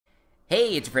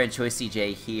Hey, it's your friend Choice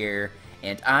CJ here,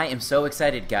 and I am so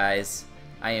excited, guys.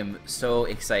 I am so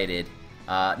excited.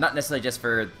 Not necessarily just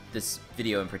for this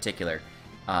video in particular,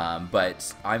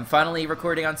 but I'm finally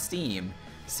recording on Steam.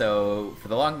 So for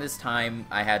the longest time,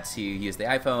 I had to use the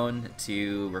iPhone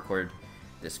to record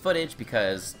this footage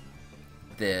because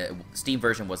the Steam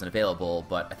version wasn't available,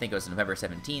 but I think it was November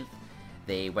 17th.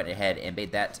 They went ahead and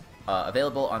made that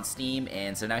available on Steam,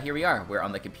 and so now here we are. We're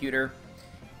on the computer,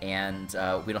 and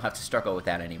we don't have to struggle with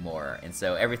that anymore. And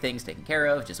so everything's taken care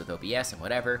of, just with OBS and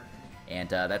whatever, and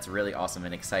that's really awesome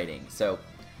and exciting. So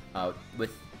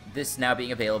with this now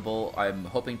being available, I'm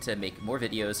hoping to make more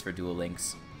videos for Duel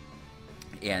Links,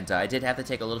 and I did have to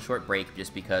take a little short break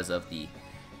just because of the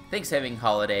Thanksgiving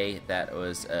holiday that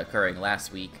was occurring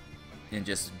last week, and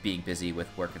just being busy with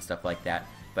work and stuff like that.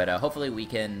 But hopefully we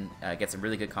can get some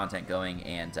really good content going,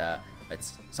 and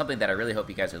it's something that I really hope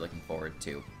you guys are looking forward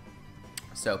to.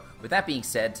 So with that being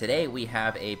said, today we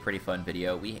have a pretty fun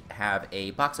video. We have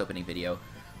a box opening video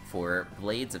for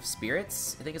Blades of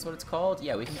Spirits, I think is what it's called.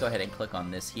 Yeah, we can go ahead and click on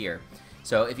this here.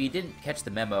 So if you didn't catch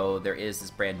the memo, there is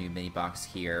this brand new mini box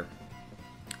here,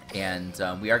 and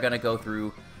we are going to go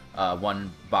through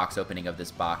one box opening of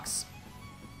this box.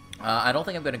 I don't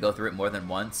think I'm going to go through it more than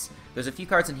once. There's a few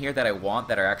cards in here that I want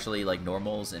that are actually like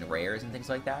normals and rares and things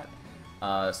like that.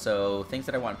 So things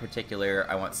that I want in particular,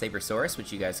 I want Sabersaurus,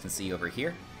 which you guys can see over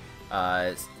here.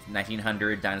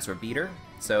 1900 Dinosaur Beater,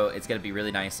 so it's going to be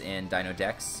really nice in Dino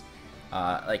decks.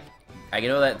 Like, I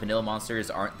know that vanilla monsters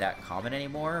aren't that common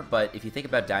anymore, but if you think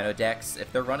about Dino decks,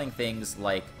 if they're running things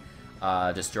like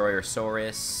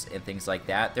Destroyer-saurus and things like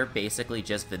that, they're basically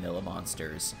just vanilla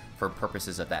monsters for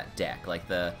purposes of that deck. Like,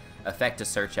 the effect to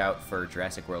search out for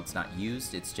Jurassic World's not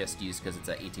used, it's just used because it's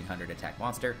a 1800 attack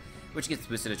monster, which gets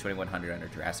boosted to 2100 under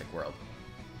Jurassic World.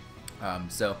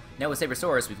 So now with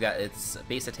Sabersaurus, we've got its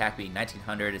base attack being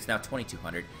 1900, it's now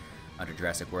 2200 under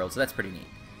Jurassic World, so that's pretty neat.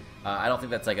 I don't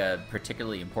think that's like a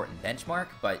particularly important benchmark,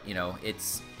 but you know,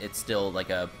 it's still like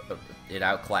it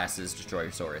outclasses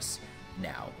Destroyer-saurus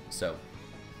now. So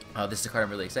this is a card I'm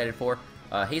really excited for.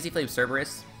 Hazy Flame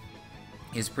Cerberus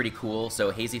is pretty cool. So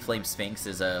Hazy Flame Sphinx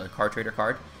is a card trader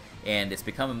card, and it's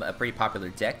become a pretty popular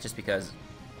deck just because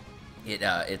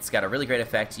it's got a really great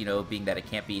effect, you know, being that it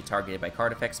can't be targeted by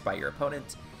card effects by your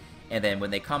opponent. And then when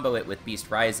they combo it with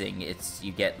Beast Rising,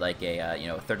 you get like a you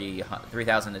know,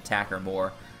 3,000 attack or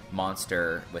more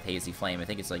monster with Hazy Flame. I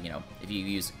think it's like, you know, if you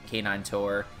use K9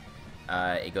 Tor,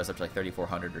 it goes up to like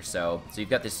 3,400 or so. So you've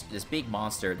got this big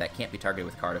monster that can't be targeted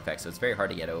with card effects, so it's very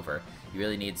hard to get over. You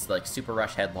really need like Super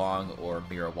Rush Headlong or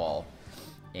Mirror Wall,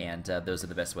 and those are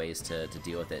the best ways to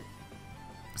deal with it.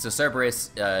 So Cerberus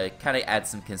kind of adds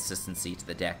some consistency to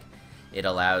the deck. It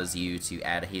allows you to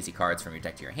add hazy cards from your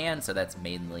deck to your hand, so that's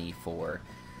mainly for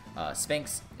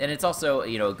Sphinx. And it's also,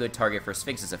 you know, a good target for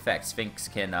Sphinx's effect. Sphinx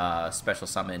can special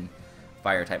summon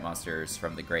fire-type monsters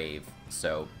from the grave,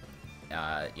 so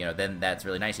you know, then that's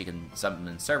really nice. You can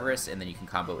summon Cerberus, and then you can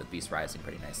combo with Beast Rising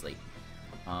pretty nicely.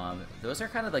 Those are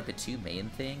kind of like the two main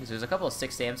things. There's a couple of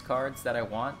 6 Sam's cards that I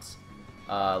want,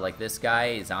 like this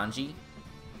guy, Zanji.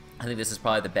 I think this is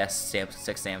probably the best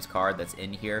 6 Sam's card that's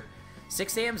in here.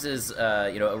 6 Sam's is,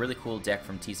 you know, a really cool deck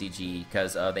from TCG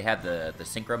because they have the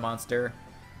Synchro Monster,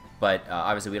 but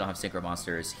obviously we don't have Synchro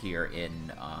Monsters here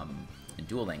in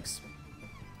Duel Links.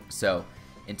 So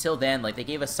until then, like, they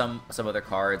gave us some other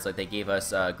cards, like they gave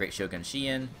us Great Shogun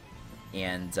Shion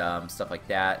and stuff like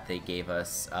that. They gave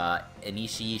us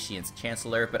Enishi, Shion's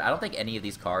Chancellor, but I don't think any of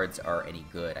these cards are any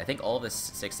good. I think all of the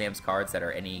 6 Sam's cards that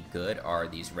are any good are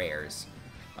these rares.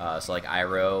 So like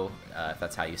Iroh, if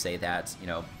that's how you say that, you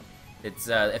know, its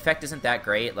effect isn't that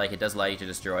great. Like, it does allow you to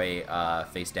destroy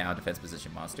face-down defense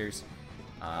position monsters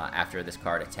after this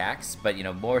card attacks. But, you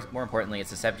know, more importantly,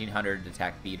 it's a 1700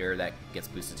 attack beater that gets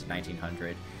boosted to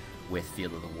 1900 with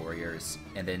Field of the Warriors.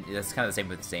 And then that's kind of the same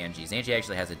with Zanji. Zanji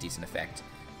actually has a decent effect,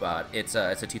 but it's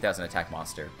a 2000 attack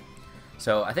monster.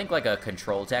 So I think like a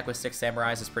control deck with 6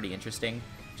 Samurais is pretty interesting.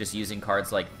 Just using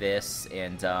cards like this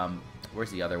and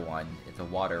where's the other one? It's a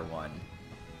water one.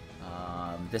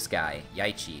 This guy,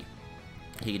 Yaichi.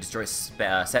 He can destroy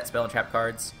set spell and trap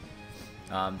cards.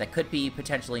 That could be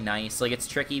potentially nice. Like, it's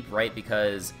tricky, right?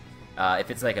 Because if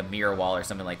it's like a mirror wall or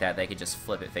something like that, they could just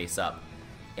flip it face up,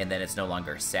 and then it's no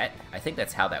longer set. I think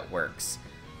that's how that works.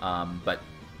 But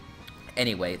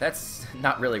anyway, that's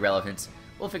not really relevant.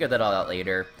 We'll figure that all out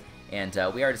later. And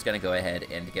we are just going to go ahead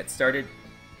and get started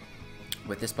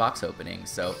with this box opening.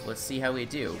 So let's see how we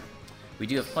do. We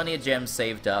do have plenty of gems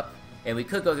saved up, and we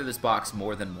could go through this box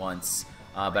more than once,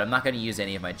 but I'm not going to use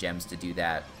any of my gems to do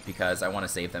that because I want to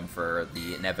save them for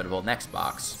the inevitable next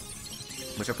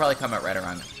box, which will probably come out right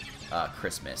around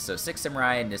Christmas. So 6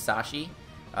 Samurai Nisashi.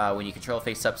 When you control a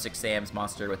face-up 6 Sam's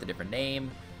monster with a different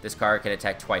name, this card can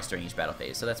attack twice during each battle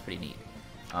phase, so that's pretty neat.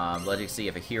 Legacy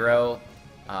of a Hero.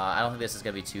 I don't think this is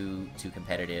going to be too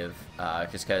competitive,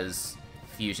 just because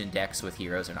fusion decks with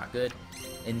heroes are not good.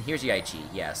 And here's Yaichi,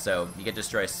 yeah, so you can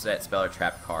destroy set spell or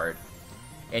trap card.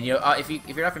 And you know, if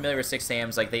you're not familiar with 6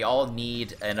 Sams, like they all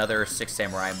need another 6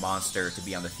 Samurai monster to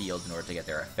be on the field in order to get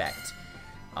their effect.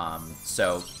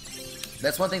 So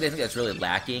that's one thing that I think that's really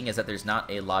lacking, is that there's not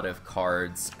a lot of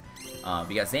cards. You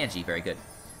got Zanji, very good.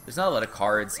 There's not a lot of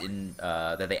cards in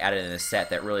that they added in a set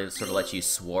that really sort of lets you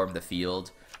swarm the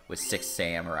field with 6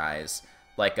 Samurais.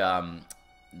 Like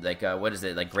what is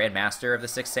it? Like Grandmaster of the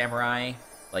 6 Samurai.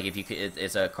 Like if you could,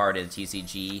 it's a card in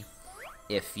TCG.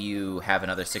 If you have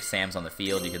another 6 Sams on the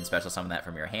field, you can special summon that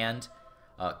from your hand.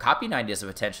 Copy 90 is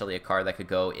potentially a card that could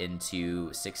go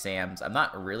into 6 Sams. I'm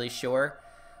not really sure.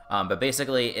 But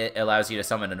basically, it allows you to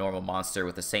summon a normal monster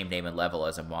with the same name and level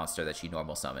as a monster that you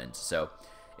normal summoned. So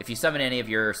if you summon any of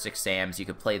your 6 Sams, you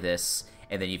could play this,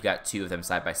 and then you've got 2 of them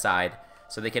side by side,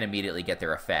 so they can immediately get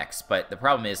their effects. But the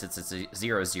problem is it's a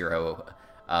 0/0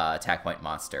 attack point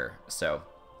monster, so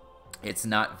it's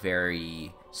not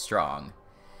very strong.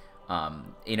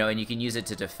 You know, and you can use it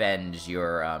to defend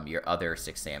your other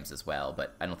 6 Sams as well,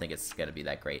 but I don't think it's going to be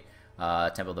that great.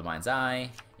 Temple of the Mind's Eye,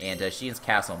 and Sheen's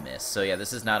Castle Miss. So yeah,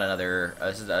 this is not another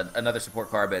this is another support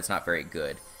card, but it's not very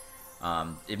good.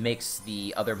 It makes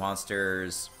the other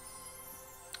monsters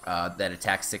that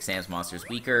attack 6 Sams monsters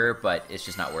weaker, but it's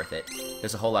just not worth it.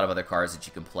 There's a whole lot of other cards that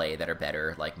you can play that are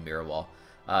better, like Mirror Wall.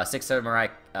 6 Samurai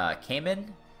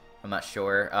Cayman, I'm not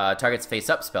sure. Targets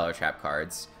face-up spell or trap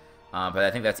cards, but I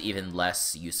think that's even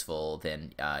less useful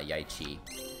than Yaichi.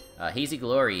 Hazy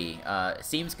Glory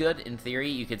seems good in theory.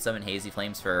 You could summon Hazy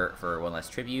Flames for 1 less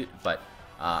tribute, but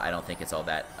I don't think it's all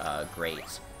that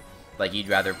great. Like, you'd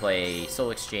rather play Soul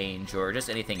Exchange or just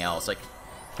anything else, like,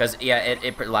 because yeah,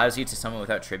 it allows you to summon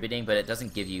without tributing, but it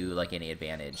doesn't give you like any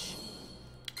advantage.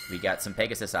 We got some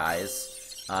Pegasus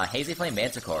Eyes, Hazy Flame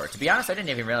Manticore. To be honest, I didn't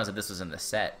even realize that this was in the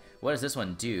set. What does this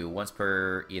one do? Once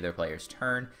per either player's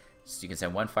turn, so you can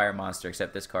send 1 fire monster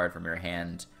except this card from your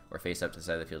hand or face up to the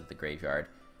side of the field of the graveyard.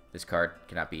 This card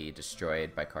cannot be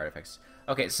destroyed by card effects.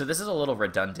 Okay, so this is a little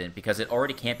redundant because it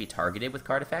already can't be targeted with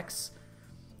card effects.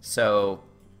 So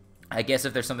I guess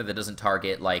if there's something that doesn't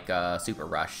target, like Super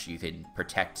Rush, you can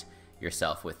protect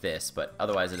yourself with this, but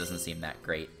otherwise it doesn't seem that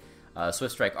great.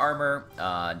 Swift Strike Armor,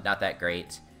 not that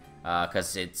great,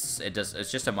 because it's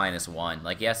just a -1.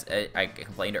 Like, yes, I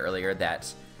complained earlier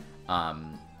that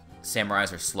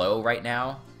Samurais are slow right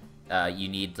now. You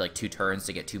need like 2 turns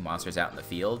to get 2 monsters out in the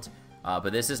field.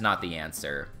 But this is not the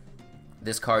answer.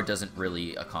 This card doesn't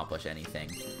really accomplish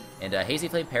anything. And Hazy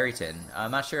Flame Periton,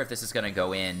 I'm not sure if this is going to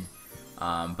go in,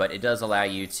 but it does allow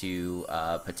you to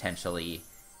potentially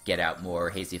get out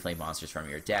more Hazy Flame monsters from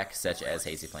your deck, such as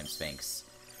Hazy Flame Sphinx.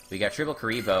 We got Triple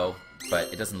Karibo,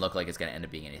 but it doesn't look like it's going to end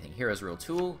up being anything. Hero's Rule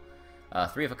Tool,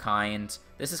 3 of a kind.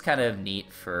 This is kind of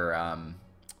neat for,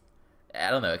 I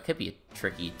don't know, it could be a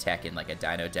tricky tech in like a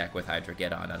Dino deck with Hydra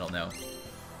Get On, I don't know.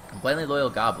 Blindly Loyal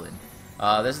Goblin.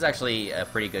 This is actually a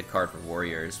pretty good card for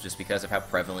Warriors, just because of how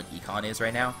prevalent Econ is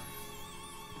right now.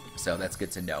 So that's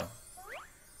good to know.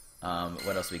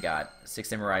 What else we got? 6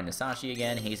 Samurai Nisashi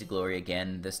again, Hazy Glory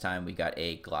again. This time we got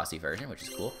a glossy version, which is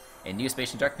cool. And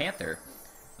Neospatian Dark Panther.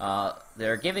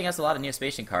 They're giving us a lot of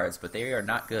Neospatian cards, but they are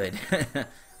not good,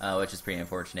 which is pretty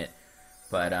unfortunate.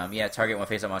 But yeah, target 1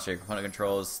 face-up monster your opponent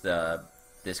controls.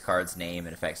 This card's name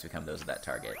and effects become those of that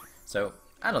target. So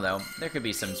I don't know. There could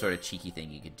be some sort of cheeky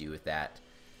thing you could do with that.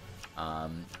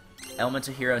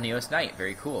 Elemental Hero Neos Knight.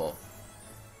 Very cool.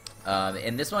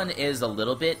 And this one is a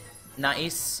little bit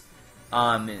nice.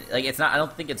 Like, it's not, I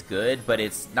don't think it's good, but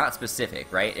it's not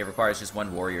specific, right? It requires just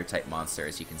 1 warrior type monster,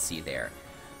 as you can see there.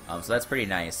 So that's pretty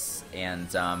nice.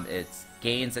 And it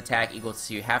gains attack equal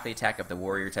to half the attack of the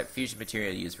warrior type fusion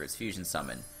material used for its fusion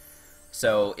summon.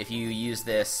 So if you use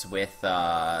this with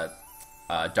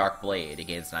Dark Blade, it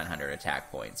gains 900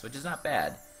 attack points, which is not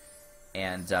bad.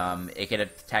 And it can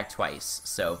attack twice,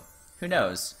 so who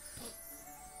knows?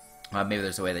 Maybe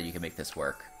there's a way that you can make this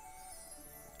work.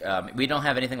 We don't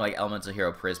have anything like Elemental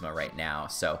Hero Prisma right now,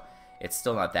 so it's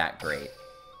still not that great.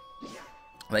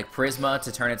 Like, Prisma,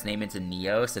 to turn its name into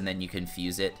Neos, and then you can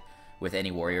fuse it with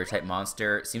any warrior-type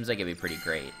monster, seems like it'd be pretty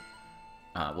great.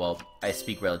 Well, I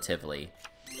speak relatively.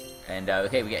 And,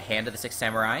 okay, we get Hand of the 6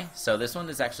 Samurai. So this one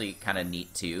is actually kind of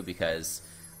neat, too, because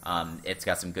it's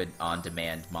got some good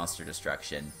on-demand monster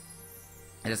destruction.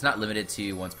 And it's not limited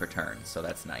to once per turn, so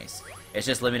that's nice. It's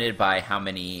just limited by how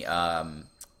many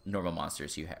normal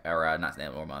monsters you have, or not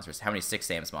normal monsters, how many 6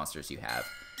 Sam's monsters you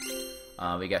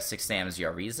have. We got 6 Sam's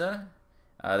Yariza.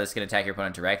 That's going to attack your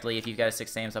opponent directly if you've got a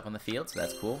 6 Sam's up on the field, so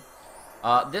that's cool.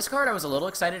 This card I was a little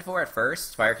excited for at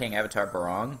first, Fire King Avatar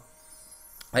Barong.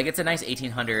 Like, it's a nice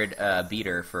 1800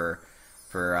 beater for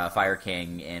Fire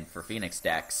King and for Phoenix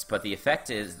decks, but the effect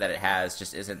is that it has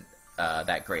just isn't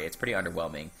that great. It's pretty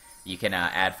underwhelming. You can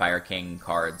add Fire King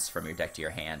cards from your deck to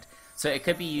your hand. So it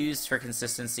could be used for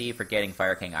consistency, for getting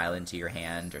Fire King Island to your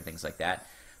hand, or things like that.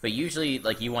 But usually,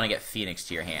 like, you want to get Phoenix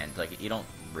to your hand. Like, you don't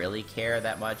really care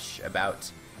that much about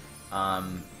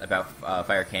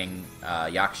Fire King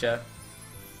Yaksha.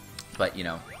 But, you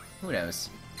know, who knows?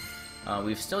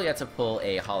 We've still yet to pull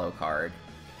a hollow card.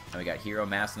 And we got Hero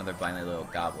Mask, another Blindly Little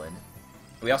Goblin.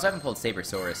 We also haven't pulled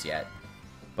Sabersaurus yet.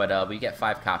 But we get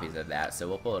 5 copies of that, so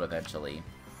we'll pull it eventually.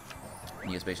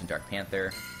 Neospatian Dark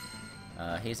Panther.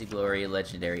 Hazy Glory,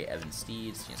 Legendary Evan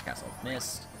Steeds, Genius Castle of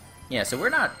Mist. Yeah, so we're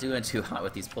not doing too hot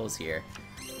with these pulls here.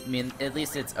 I mean, at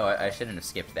least it's... Oh, I shouldn't have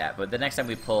skipped that, but the next time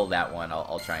we pull that one,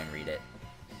 I'll try and read it.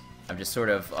 I'm just sort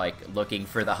of, like, looking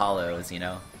for the hollows, you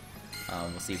know?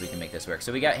 We'll see if we can make this work.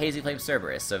 So we got Hazy Flame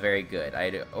Cerberus, so very good.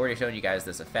 I had already shown you guys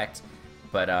this effect,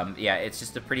 but yeah, it's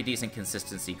just a pretty decent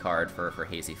consistency card for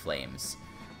Hazy Flames.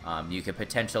 You could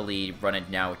potentially run it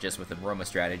now just with Aroma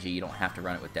Strategy. You don't have to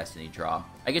run it with Destiny Draw.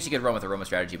 I guess you could run with Aroma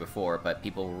Strategy before, but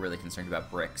people were really concerned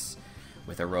about bricks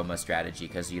with Aroma Strategy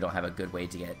because you don't have a good way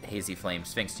to get Hazy Flame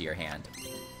Sphinx to your hand.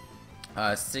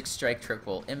 6 strike,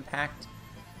 triple impact.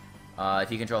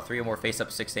 If you control 3 or more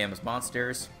face-up 6 Sam's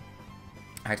monsters,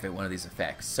 activate one of these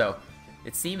effects. So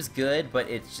it seems good, but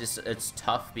it's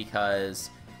tough because,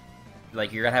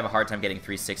 like, you're gonna have a hard time getting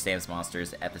 3 6 Sam's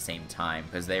monsters at the same time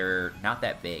because they're not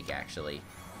that big, actually.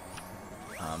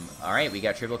 Alright, we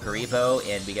got Triple Karibo,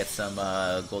 and we get some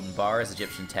golden bars,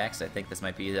 Egyptian text. I think this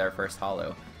might be our first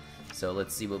hollow. So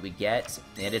let's see what we get.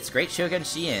 And it's Great Shogun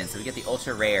Shien, so we get the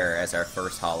ultra rare as our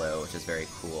first hollow, which is very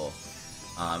cool.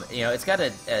 You know, it's got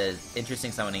an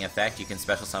interesting summoning effect. You can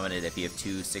special summon it if you have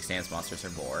 2 6 Sam's monsters or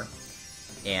more.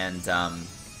 And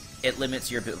it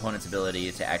limits your opponent's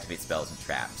ability to activate spells and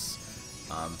traps.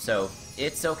 So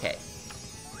it's okay.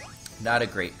 Not a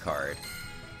great card.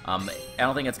 I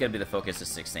don't think it's going to be the focus of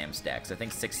 6 Sam's decks. I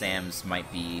think 6 Sam's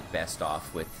might be best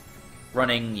off with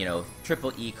running, you know,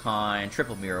 triple Econ,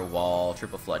 triple Mirror Wall,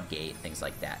 triple Floodgate, things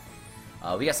like that.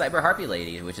 We got Cyber Harpy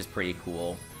Lady, which is pretty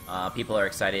cool. People are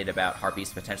excited about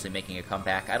Harpies potentially making a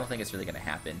comeback. I don't think it's really going to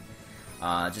happen.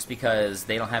 Just because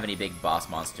they don't have any big boss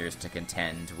monsters to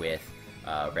contend with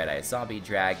Red-Eyed Zombie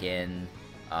Dragon,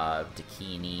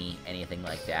 Dakini, anything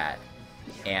like that.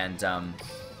 And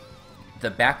the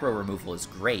back row removal is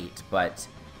great, but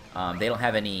they don't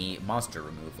have any monster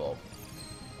removal.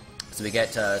 So we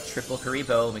get triple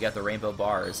Karibo, and we got the rainbow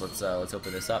bars. Let's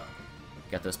open this up.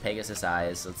 We got those Pegasus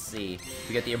eyes. Let's see.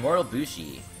 We got the Immortal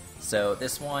Bushi. So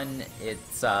this one,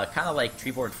 it's kind of like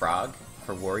Treeborn Frog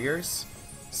for warriors.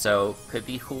 So could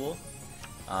be cool.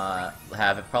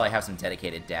 Probably have some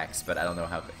dedicated decks, but I don't know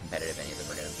how competitive any of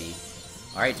them are going to be.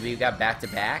 Alright, so we got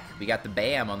back-to-back. We got the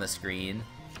BAM on the screen.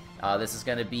 This is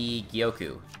going to be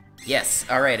Gyoku. Yes,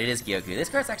 alright, it is Gyoku. This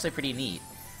card's actually pretty neat,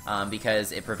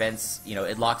 because it prevents, you know,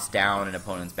 it locks down an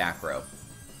opponent's back row.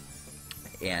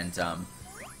 And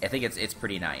I think it's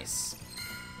pretty nice.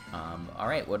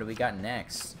 Alright, what do we got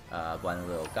next? Blind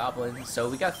Little Goblin. So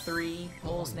we got 3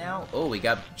 pulls now. Oh, we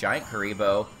got Giant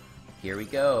Karibo. Here we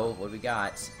go. What do we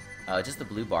got? Just the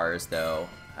blue bars, though.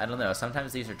 I don't know.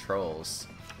 Sometimes these are trolls.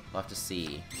 We'll have to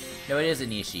see. No, it is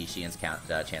Inishi, Shien's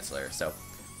Chancellor, so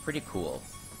pretty cool.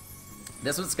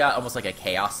 This one's got almost like a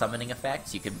Chaos Summoning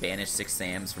effect. You can banish 6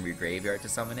 Sams from your graveyard to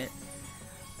summon it.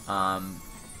 And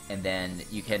then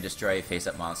you can destroy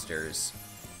face-up monsters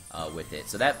with it.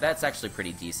 So that's actually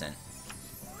pretty decent.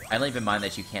 I don't even mind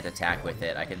that you can't attack with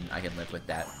it. I can live with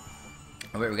that.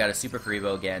 Alright, we got a Super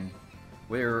Karibo again.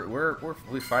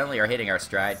 We finally are hitting our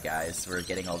stride, guys. We're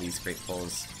getting all these great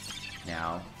pulls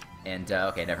now. And,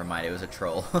 okay, never mind, it was a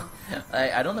troll.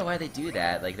 I don't know why they do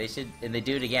that. Like, they should... And they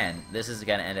do it again. This is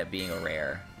gonna end up being a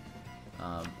rare.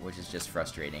 Which is just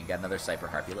frustrating. Got another Cyber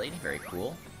Harpy Lady. Very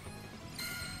cool.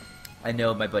 I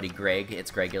know my buddy Greg,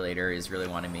 it's Gregulator, is really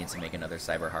wanting me to make another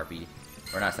Cyber Harpy...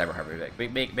 Or not Cyber Harpy,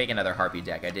 but make another Harpy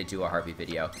deck. I did do a Harpy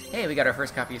video. Hey, we got our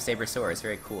first copy of Sabersaurus.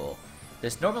 Very cool.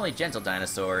 This normally gentle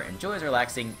dinosaur enjoys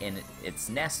relaxing in its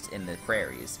nest in the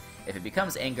prairies. If it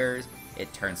becomes angered,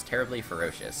 it turns terribly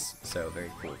ferocious. So,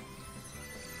 very cool.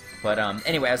 But,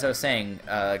 anyway, as I was saying,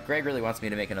 Greg really wants me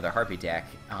to make another Harpy deck.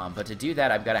 But to do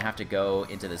that, I'm gonna have to go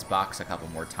into this box a couple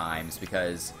more times,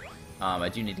 because I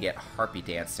do need to get Harpy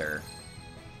Dancer.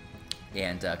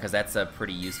 And, because that's a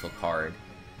pretty useful card.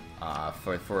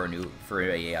 for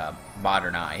a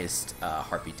modernized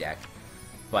Harpy deck.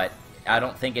 But I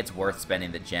don't think it's worth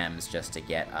spending the gems just to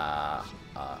get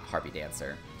Harpy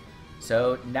Dancer.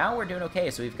 So now we're doing okay.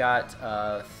 So we've got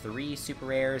 3 super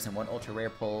rares and 1 ultra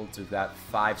rare pulled. So we've got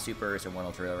 5 supers and 1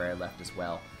 ultra rare left as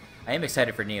well. I am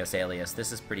excited for Neos Alias.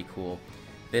 This is pretty cool.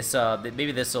 This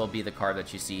maybe this will be the card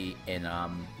that you see in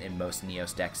most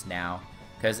Neos decks now,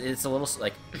 because it's a little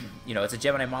like you know, it's a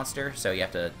Gemini monster, so you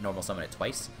have to normal summon it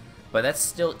twice. But that's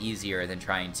still easier than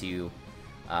trying to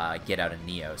get out a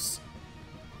Neos.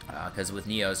 Because with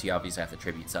Neos, you obviously have to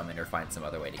tribute summon or find some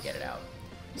other way to get it out.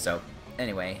 So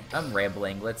anyway, I'm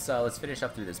rambling. Let's finish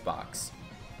up through this box.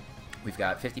 We've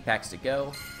got 50 packs to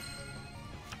go.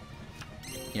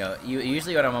 You know,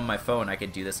 usually when I'm on my phone, I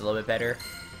can do this a little bit better.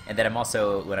 And then I'm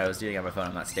also, when I was doing it on my phone,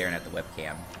 I'm not staring at the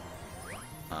webcam.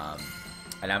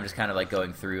 And I'm just kind of like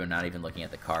going through and not even looking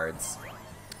at the cards.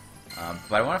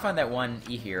 But I want to find that one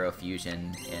E-Hero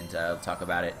fusion and talk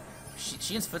about it.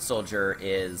 Sheen's Foot Soldier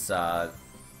is, I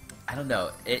don't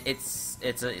know, it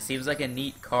seems like a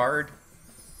neat card.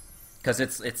 Because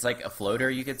it's like a floater,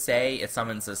 you could say. It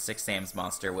summons a 6 SAMs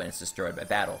monster when it's destroyed by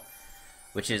battle,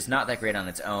 which is not that great on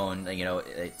its own. You know,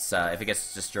 it's if it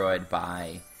gets destroyed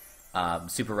by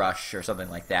Super Rush or something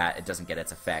like that, it doesn't get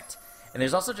its effect. And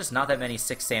there's also just not that many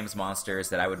 6 SAMs monsters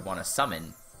that I would want to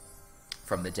summon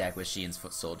from the deck with Sheen's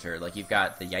Foot Soldier. Like, you've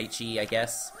got the Yaichi, I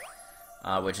guess,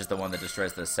 which is the one that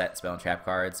destroys the set spell and trap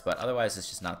cards, but otherwise it's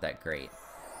just not that great.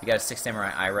 You got a 6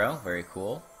 Samurai Iroh, very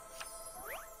cool.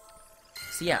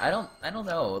 So yeah, I don't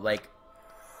know, like,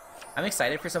 I'm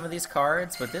excited for some of these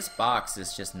cards, but this box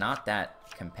is just not that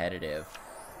competitive.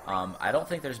 I don't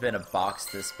think there's been a box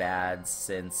this bad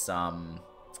since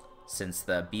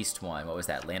the Beast one. What was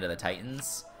that, Land of the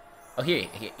Titans? Oh, here,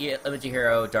 Elementary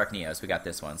Hero, Dark Neos, we got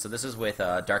this one. So this is with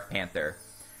Dark Panther.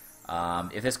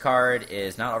 If this card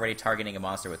is not already targeting a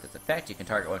monster with its effect, you can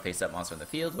target one face-up monster on the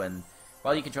field.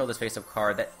 While you control this face-up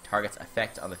card, that target's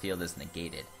effect on the field is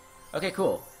negated. Okay,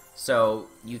 cool. So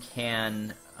you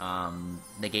can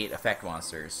negate effect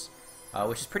monsters,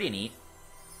 which is pretty neat.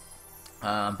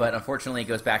 But unfortunately, it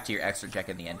goes back to your extra check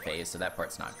in the end phase, so that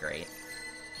part's not great.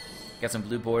 Got some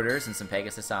blue borders and some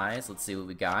Pegasus Eyes. Let's see what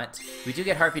we got. We do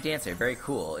get Harpy Dancer. Very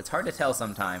cool. It's hard to tell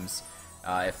sometimes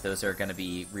if those are going to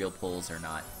be real pulls or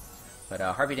not. But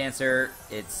Harpy Dancer,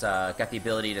 it's got the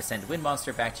ability to send Wind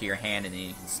Monster back to your hand, and then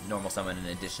you can normal summon an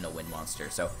additional Wind Monster.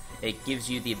 So it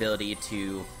gives you the ability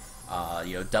to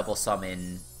you know, double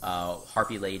summon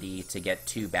Harpy Lady to get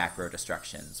 2 back row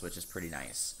destructions, which is pretty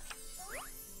nice.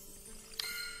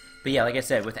 But yeah, like I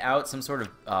said, without some sort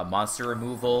of monster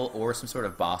removal or some sort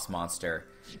of boss monster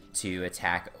to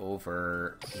attack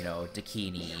over, you know,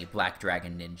 Dakini, Black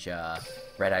Dragon Ninja,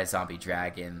 Red Eye Zombie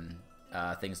Dragon,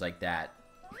 things like that,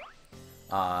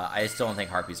 I still don't think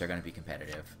Harpies are going to be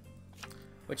competitive.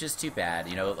 Which is too bad.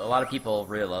 You know, a lot of people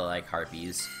really like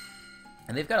Harpies.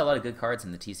 And they've got a lot of good cards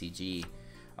in the TCG.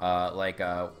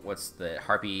 What's the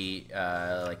Harpy,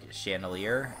 like,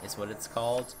 Chandelier is what it's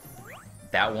called.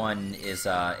 That one is,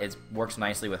 it works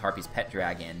nicely with Harpy's Pet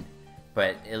Dragon,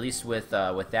 but at least with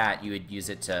that, you would use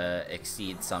it to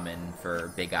exceed summon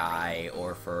for Big Eye,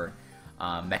 or for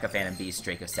Mecha Phantom Beast,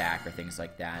 Draco Sack, or things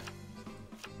like that.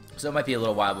 So it might be a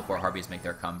little while before Harpies make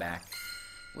their comeback.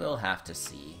 We'll have to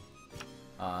see.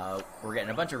 We're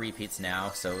getting a bunch of repeats now,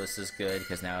 so this is good,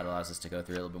 because now it allows us to go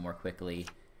through a little bit more quickly.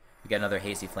 We got another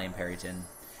Hasty Flame Periton.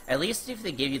 At least if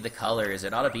they give you the colors,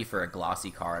 it ought to be for a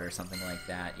glossy card or something like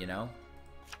that, you know?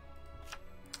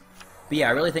 But yeah,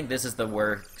 I really think this is the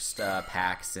worst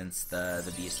pack since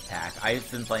the Beast pack. I've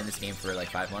been playing this game for like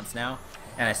 5 months now,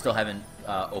 and I still haven't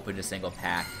opened a single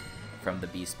pack from the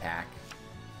Beast pack.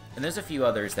 And there's a few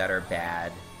others that are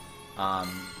bad.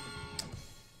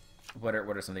 What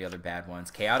are some of the other bad ones?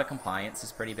 Chaotic Compliance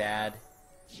is pretty bad.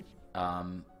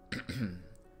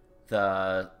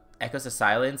 The Echoes of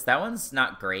Silence, that one's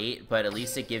not great, but at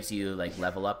least it gives you like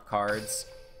level up cards.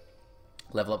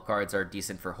 Level up cards are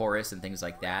decent for Horus and things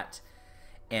like that.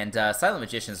 And Silent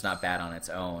Magician's not bad on its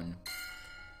own.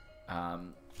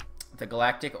 The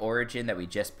Galactic Origin that we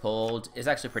just pulled is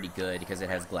actually pretty good because it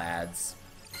has Glads.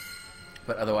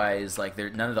 But otherwise, like,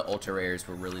 none of the ultra rares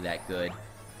were really that good.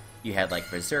 You had like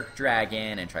Berserk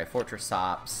Dragon and Trifortress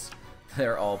Ops.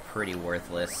 They're all pretty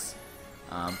worthless.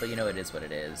 But you know, it is what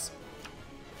it is.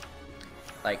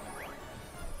 Like,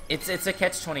 it's a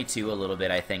catch-22 a little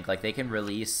bit, I think. Like, they can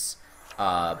release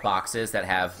boxes that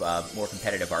have more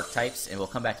competitive archetypes, and we'll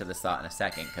come back to this thought in a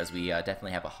second, because we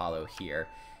definitely have a holo here.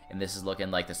 And this is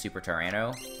looking like the Super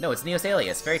Tyranno. No, it's Neos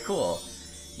Alias. Very cool.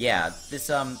 Yeah, this,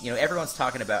 you know, everyone's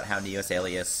talking about how Neos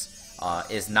Alias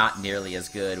is not nearly as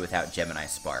good without Gemini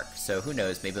Spark. So who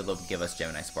knows, maybe they'll give us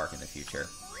Gemini Spark in the future.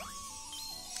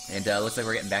 And looks like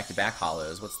we're getting back-to-back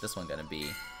holos. What's this one going to be?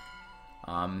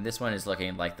 This one is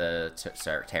looking like the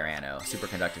Tyranno,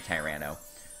 Superconductive Tyranno.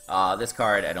 This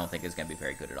card I don't think is going to be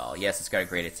very good at all. Yes, it's got a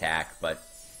great attack, but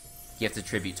you have to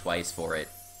tribute twice for it.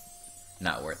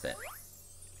 Not worth it.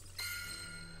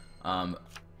 But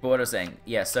what I was saying,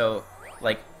 yeah, so,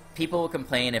 like, people will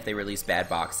complain if they release bad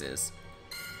boxes.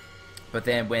 But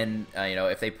then when, you know,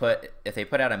 if they put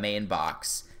out a main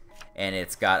box and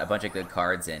it's got a bunch of good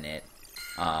cards in it,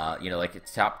 you know, like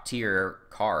top tier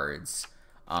cards,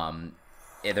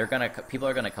 people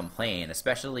are gonna complain,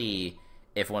 especially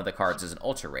if one of the cards is an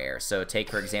ultra rare. So take,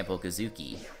 for example,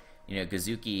 Gazuki. You know,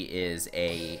 Gazuki is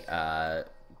a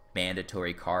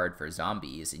mandatory card for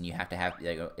zombies, and you have to have,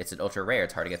 you know, it's an ultra rare.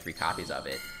 It's hard to get 3 copies of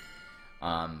it.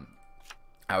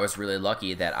 I was really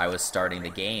lucky that I was starting the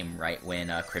game right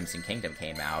when Crimson Kingdom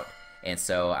came out, and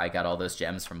so I got all those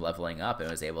gems from leveling up and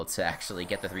was able to actually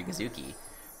get the 3 Gazuki.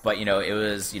 But, you know, it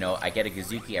was, you know, I get a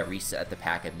Gazuki, I reset the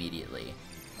pack immediately.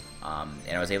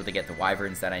 And I was able to get the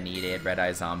Wyverns that I needed, Red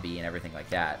Eye Zombie, and everything like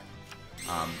that.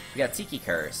 We got Tiki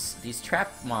Curse. These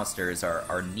trap monsters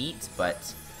are neat,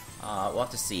 but we'll have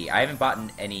to see. I haven't bought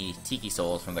any Tiki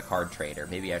Souls from the card trader.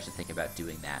 Maybe I should think about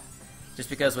doing that. Just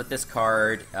because with this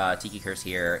card, Tiki Curse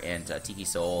here, and Tiki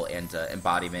Soul, and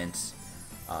Embodiment,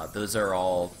 those are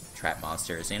all trap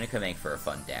monsters, and it could make for a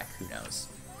fun deck. Who knows?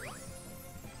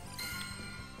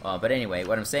 But anyway,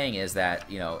 what I'm saying is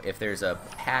that, you know, if there's a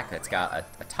pack that's got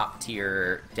a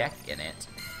top-tier deck in it,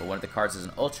 but one of the cards is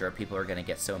an Ultra, people are going to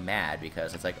get so mad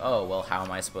because it's like, oh, well, how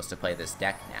am I supposed to play this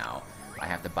deck now? I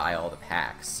have to buy all the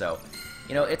packs. So,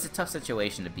 you know, it's a tough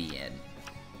situation to be in.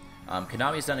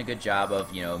 Konami's done a good job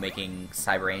of, you know, making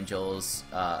Cyber Angels,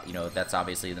 you know, that's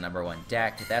obviously the #1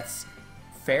 deck. That's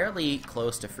fairly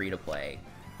close to free-to-play.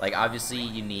 Like, obviously,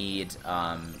 you need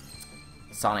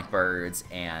Sonic Birds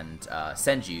and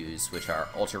Senjus, which are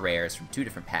ultra rares from 2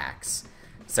 different packs.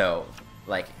 So,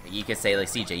 like, you could say, like,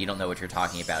 CJ, you don't know what you're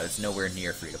talking about. It's nowhere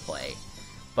near free-to-play.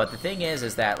 But the thing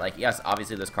is that, like, yes,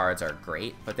 obviously those cards are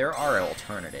great, but there are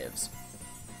alternatives.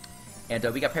 And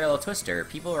we got Parallel Twister.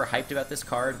 People are hyped about this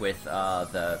card with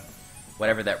the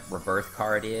whatever that Rebirth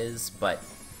card is, but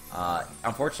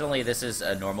unfortunately this is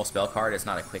a normal spell card. It's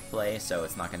not a quick play, so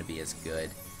it's not going to be as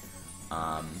good.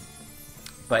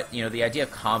 But, you know, the idea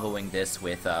of comboing this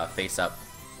with face-up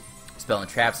spell and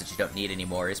traps that you don't need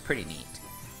anymore is pretty neat.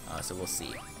 So we'll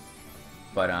see.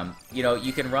 But, you know,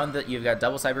 you can run you've got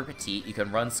Double Cyber Petite, you can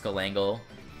run Skull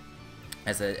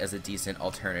as a decent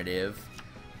alternative.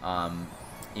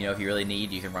 You know, if you really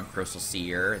need, you can run Crystal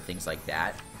Seer, things like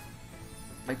that.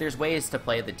 Like, there's ways to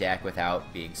play the deck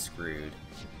without being screwed.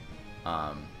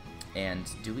 And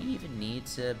do we even need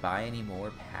to buy any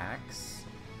more packs?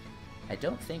 I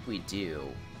don't think we do.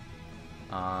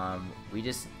 We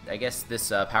just, I guess this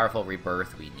Powerful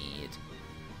Rebirth we need.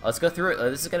 Let's go through it.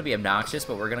 This is going to be obnoxious,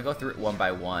 but we're going to go through it one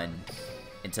by one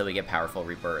until we get Powerful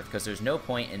Rebirth, because there's no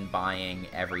point in buying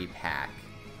every pack,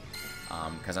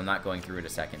 because I'm not going through it a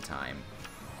second time.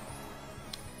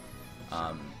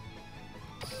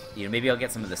 You know, maybe I'll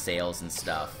get some of the sales and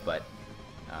stuff, but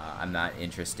I'm not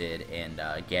interested in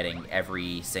getting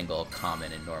every single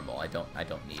common and normal. I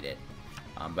don't need it.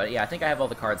 But yeah, I think I have all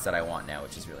the cards that I want now,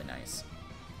 which is really nice.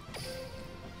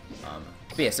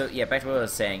 But yeah, so yeah, back to what I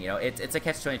was saying, you know, it's a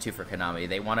catch-22 for Konami.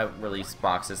 They want to release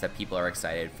boxes that people are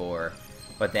excited for,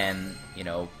 but then, you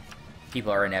know,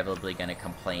 people are inevitably going to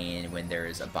complain when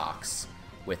there's a box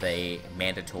with a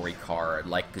mandatory card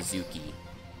like Gazuki,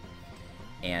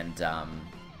 and that,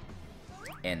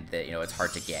 you know, it's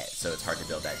hard to get, so it's hard to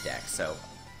build that deck. So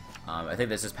I think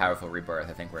this is Powerful Rebirth.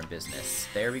 I think we're in business.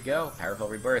 There we go, Powerful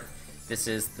Rebirth. This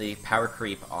is the power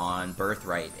creep on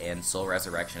Birthright and Soul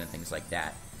Resurrection and things like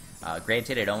that.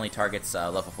 Granted, it only targets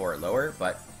level 4 or lower,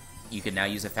 but you can now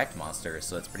use effect monsters,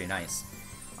 so it's pretty nice.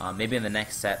 Maybe in the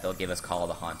next set they'll give us Call of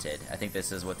the Haunted. I think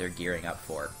this is what they're gearing up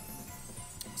for.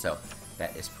 So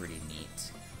that is pretty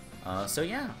neat. So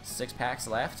yeah, 6 packs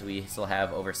left. We still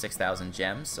have over 6,000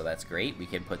 gems, so that's great. We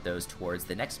can put those towards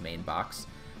the next main box,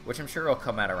 which I'm sure will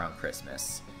come out around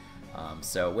Christmas.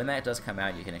 So when that does come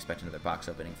out, you can expect another box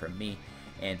opening from me.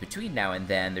 And between now and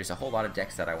then, there's a whole lot of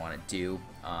decks that I want to do.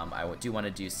 I do want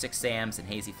to do 6 Sams and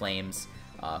Hazy Flames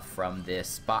from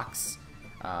this box.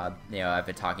 You know, I've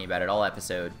been talking about it all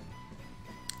episode.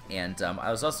 And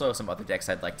there's also some other decks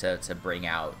I'd like to bring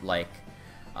out, like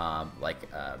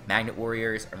Magnet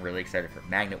Warriors. I'm really excited for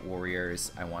Magnet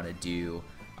Warriors. I want to do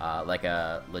like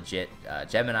a legit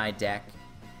Gemini deck,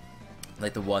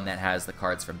 like the one that has the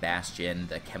cards from Bastion,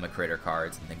 the Chemicritter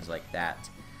cards, and things like that.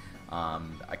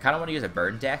 I kind of want to use a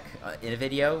burn deck in a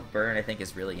video. Burn, I think,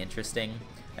 is really interesting.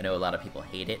 I know a lot of people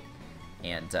hate it,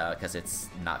 and because it's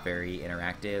not very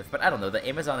interactive. But I don't know, the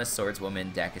Amazoness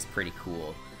Swordswoman deck is pretty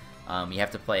cool. You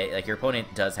have to play, like, your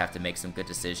opponent does have to make some good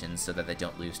decisions so that they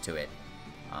don't lose to it.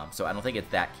 So I don't think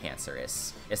it's that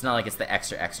cancerous. It's not like it's the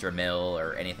extra mill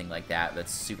or anything like that.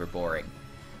 That's super boring.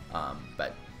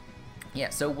 But yeah,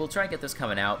 so we'll try and get this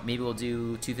coming out. Maybe we'll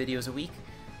do 2 videos a week.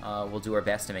 We'll do our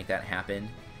best to make that happen.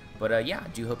 But yeah, I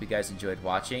do hope you guys enjoyed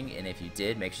watching, and if you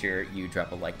did, make sure you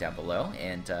drop a like down below.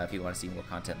 And if you want to see more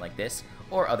content like this,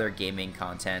 or other gaming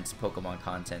content, Pokemon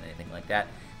content, anything like that,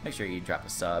 make sure you drop a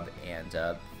sub,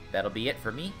 and that'll be it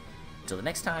for me. Until the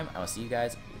next time, I will see you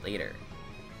guys later.